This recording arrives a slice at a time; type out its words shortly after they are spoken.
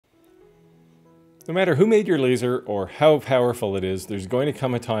No matter who made your laser or how powerful it is, there's going to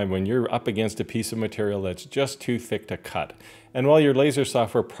come a time when you're up against a piece of material that's just too thick to cut. And while your laser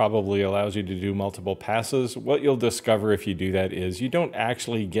software probably allows you to do multiple passes, what you'll discover if you do that is you don't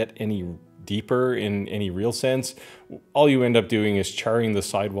actually get any deeper in any real sense. All you end up doing is charring the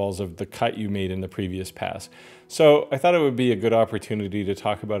sidewalls of the cut you made in the previous pass. So I thought it would be a good opportunity to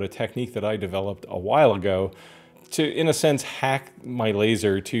talk about a technique that I developed a while ago to, in a sense, hack my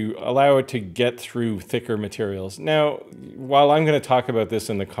laser to allow it to get through thicker materials. Now, while I'm going to talk about this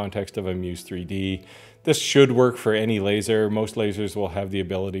in the context of a Muse 3D, this should work for any laser. Most lasers will have the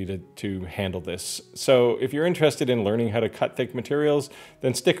ability to handle this. So if you're interested in learning how to cut thick materials,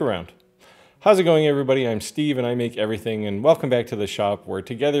 then stick around. How's it going, everybody? I'm Steve and I make everything, and welcome back to the shop where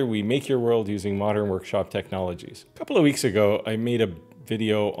together we make your world using modern workshop technologies. A couple of weeks ago, I made a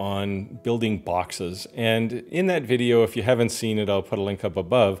video on building boxes, and in that video, if you haven't seen it, I'll put a link up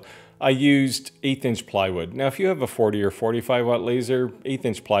above. I used 1/8" plywood. Now, if you have a 40 or 45 watt laser,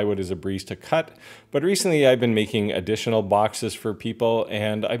 1/8" plywood is a breeze to cut, but recently I've been making additional boxes for people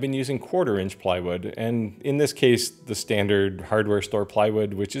and I've been using 1/4" plywood, and in this case, the standard hardware store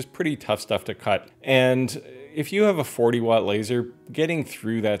plywood, which is pretty tough stuff to cut. And if you have a 40 watt laser, getting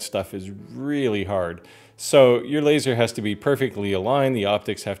through that stuff is really hard. So your laser has to be perfectly aligned, the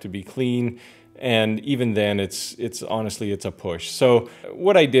optics have to be clean, and even then it's honestly a push. So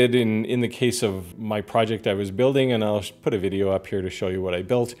what I did in the case of my project I was building, and I'll put a video up here to show you what I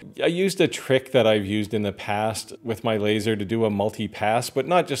built, I used a trick that I've used in the past with my laser to do a multi-pass, but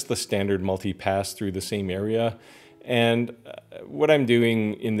not just the standard multi-pass through the same area. And what I'm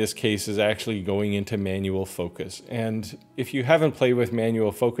doing in this case is actually going into manual focus. And if you haven't played with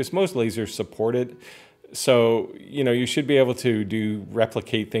manual focus, most lasers support it. So, you should be able to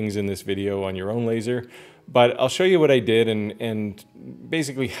replicate things in this video on your own laser, but I'll show you what I did and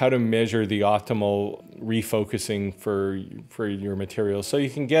basically how to measure the optimal refocusing for your material so you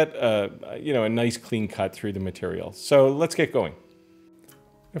can get a nice clean cut through the material. So let's get going.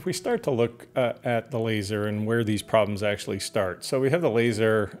 If we start to look at the laser and where these problems actually start. So we have the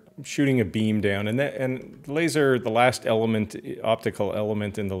laser shooting a beam down, and the laser, the last element, optical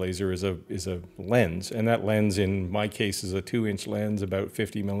element in the laser is a lens, and that lens in my case is a 2" lens, about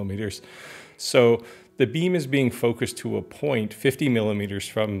 50 millimeters. So the beam is being focused to a point 50 millimeters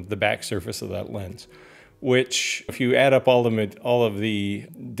from the back surface of that lens, which if you add up all of the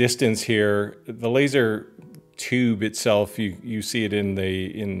distance here, the laser tube itself, you see it in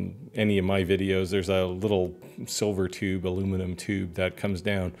any of my videos, there's a little silver tube, aluminum tube that comes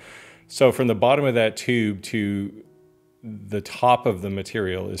down. So from the bottom of that tube to the top of the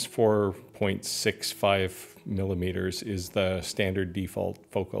material is 4.65 millimeters is the standard default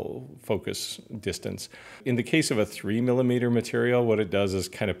focus distance. In the case of a 3 millimeter material, what it does is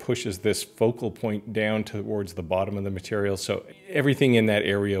kind of pushes this focal point down towards the bottom of the material, so everything in that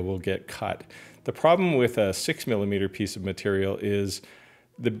area will get cut. The problem with a 6 millimeter piece of material is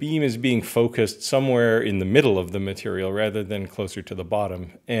the beam is being focused somewhere in the middle of the material rather than closer to the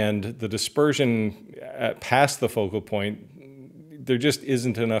bottom. And the dispersion past the focal point, there just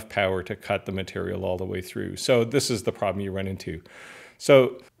isn't enough power to cut the material all the way through. So this is the problem you run into.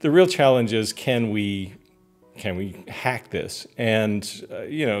 So the real challenge is, can we hack this? And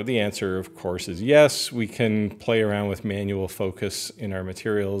the answer, of course, is yes. We can play around with manual focus in our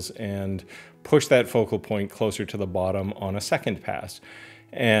materials and push that focal point closer to the bottom on a second pass.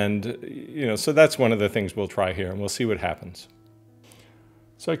 And so that's one of the things we'll try here, and we'll see what happens.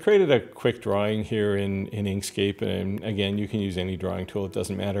 So I created a quick drawing here in Inkscape, and again, you can use any drawing tool, it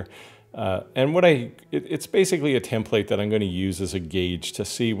doesn't matter. And it's basically a template that I'm going to use as a gauge to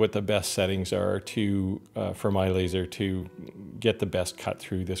see what the best settings are for my laser to get the best cut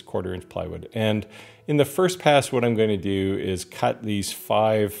through this 1/4" plywood. And in the first pass, what I'm going to do is cut these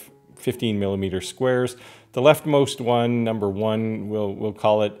 5 15 millimeter squares. The leftmost one, number 1, we'll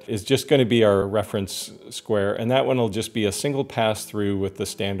call it, is just going to be our reference square, and that one will just be a single pass through with the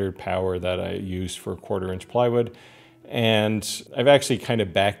standard power that I use for 1/4" plywood. And I've actually kind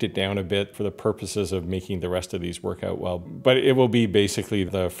of backed it down a bit for the purposes of making the rest of these work out well. But it will be basically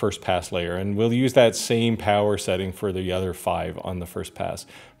the first pass layer, and we'll use that same power setting for the other 5 on the first pass.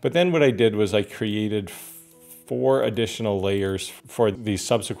 But then what I did was I created 4 additional layers for these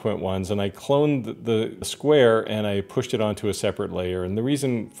subsequent ones, and I cloned the square and I pushed it onto a separate layer. And the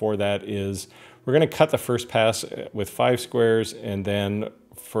reason for that is we're going to cut the first pass with 5 squares, and then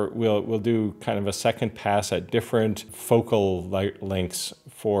we'll do kind of a second pass at different focal lengths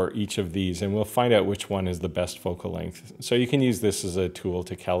for each of these, and we'll find out which one is the best focal length. So you can use this as a tool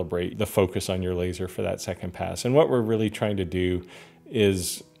to calibrate the focus on your laser for that second pass. And what we're really trying to do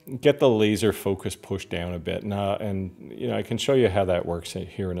is get the laser focus pushed down a bit. And you know, I can show you how that works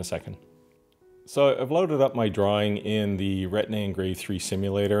here in a second. So I've loaded up my drawing in the Retina Engrave 3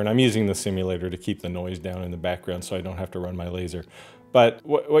 simulator, and I'm using the simulator to keep the noise down in the background so I don't have to run my laser. But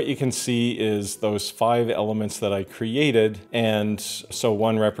what you can see is those 5 elements that I created, and so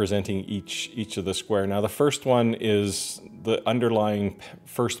one representing each of the square. Now the first one is the underlying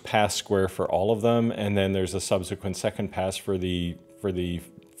first pass square for all of them, and then there's a subsequent second pass for the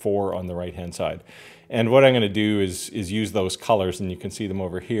 4 on the right hand side. And what I'm going to do is use those colors, and you can see them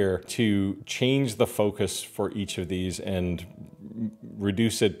over here, to change the focus for each of these and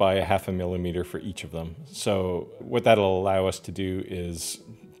reduce it by 0.5 millimeter for each of them. So what that'll allow us to do is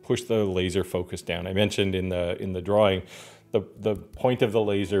push the laser focus down. I mentioned in the drawing, the point of the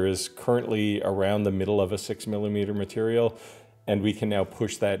laser is currently around the middle of a 6 millimeter material, and we can now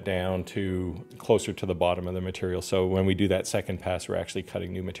push that down to closer to the bottom of the material. So when we do that second pass, we're actually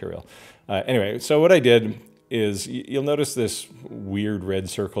cutting new material. Anyway, so what I did is, you'll notice this weird red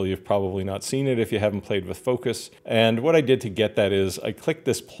circle. You've probably not seen it if you haven't played with Focus. And what I did to get that is I clicked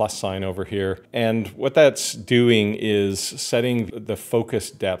this plus sign over here. And what that's doing is setting the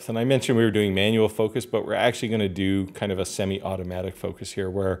focus depth. And I mentioned we were doing manual focus, but we're actually going to do kind of a semi-automatic focus here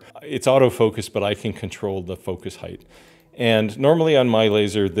where it's autofocus, but I can control the focus height. And normally on my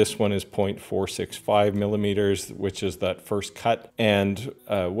laser, this one is 0.465 millimeters, which is that first cut. And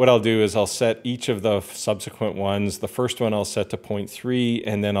what I'll do is I'll set each of the subsequent ones. The first one I'll set to 0.3,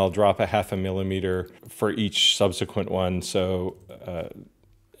 and then I'll drop 0.5 millimeter for each subsequent one. So,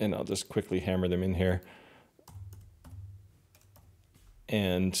 and I'll just quickly hammer them in here.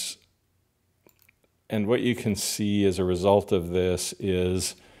 And what you can see as a result of this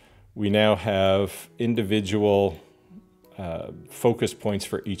is we now have individual focus points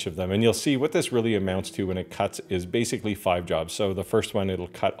for each of them. And you'll see what this really amounts to when it cuts is basically 5 jobs. So the first one, it'll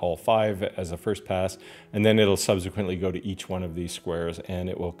cut all 5 as a first pass, and then it'll subsequently go to each one of these squares and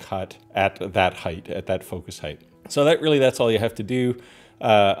it will cut at that height, at that focus height. So that's all you have to do.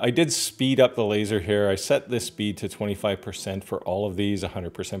 I did speed up the laser here. I set this speed to 25% for all of these,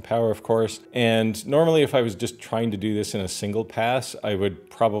 100% power, of course. And normally if I was just trying to do this in a single pass, I would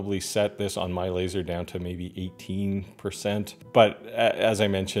probably set this on my laser down to maybe 18%. But as I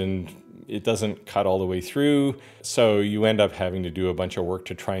mentioned, it doesn't cut all the way through, so you end up having to do a bunch of work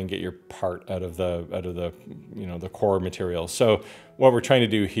to try and get your part out of the the core material. So what we're trying to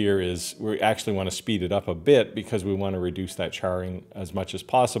do here is we actually want to speed it up a bit because we want to reduce that charring as much as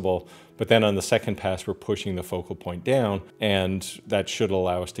possible. But then on the second pass, we're pushing the focal point down, and that should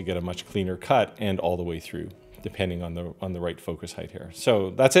allow us to get a much cleaner cut and all the way through, depending on the right focus height here.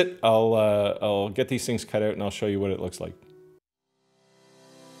 So that's it. I'll get these things cut out and I'll show you what it looks like.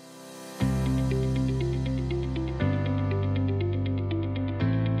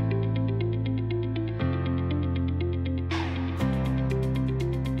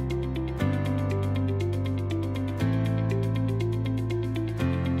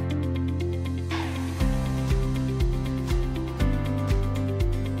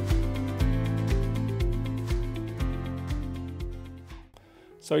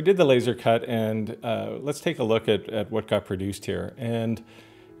 So I did the laser cut, and let's take a look at what got produced here. And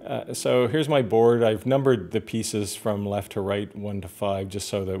so here's my board. I've numbered the pieces from left to right, 1 to 5, just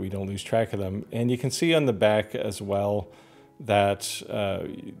so that we don't lose track of them. And you can see on the back as well that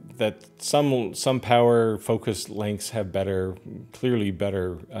some power focus lengths have clearly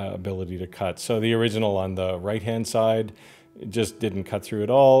better ability to cut. So the original on the right-hand side, it just didn't cut through at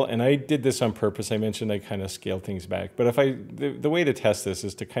all. And I did this on purpose. I mentioned I kind of scaled things back. But the way to test this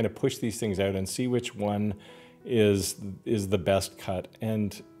is to kind of push these things out and see which one is the best cut.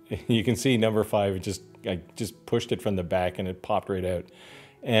 And you can see number 5, I just pushed it from the back and it popped right out.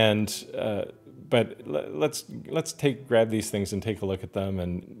 And but let's grab these things and take a look at them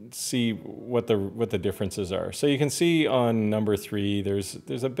and see what the differences are. So you can see on number 3,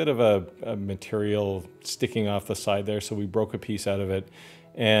 there's a bit of a material sticking off the side there, so we broke a piece out of it.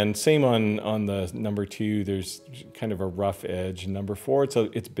 And same on the number 2, there's kind of a rough edge. Number 4,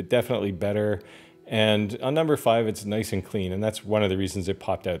 it's definitely better. And on number 5, it's nice and clean, and that's one of the reasons it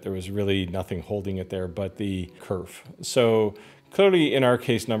popped out. There was really nothing holding it there but the kerf. So clearly, in our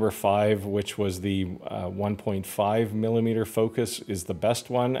case, number 5, which was the 1.5 millimeter focus, is the best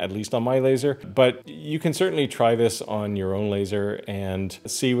one, at least on my laser. But you can certainly try this on your own laser and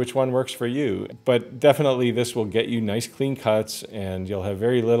see which one works for you. But definitely, this will get you nice, clean cuts, and you'll have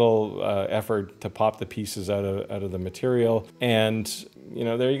very little effort to pop the pieces out of the material. And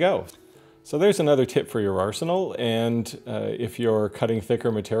there you go. So there's another tip for your arsenal, and if you're cutting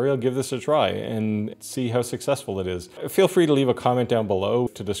thicker material, give this a try and see how successful it is. Feel free to leave a comment down below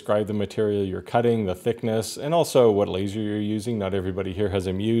to describe the material you're cutting, the thickness, and also what laser you're using. Not everybody here has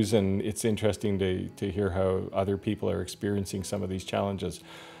a Muse, and it's interesting to hear how other people are experiencing some of these challenges.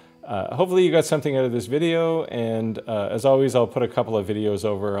 Hopefully you got something out of this video, and as always, I'll put a couple of videos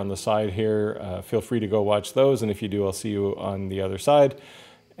over on the side here. Feel free to go watch those, and if you do, I'll see you on the other side.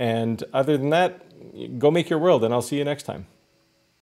 And other than that, go make your world, and I'll see you next time.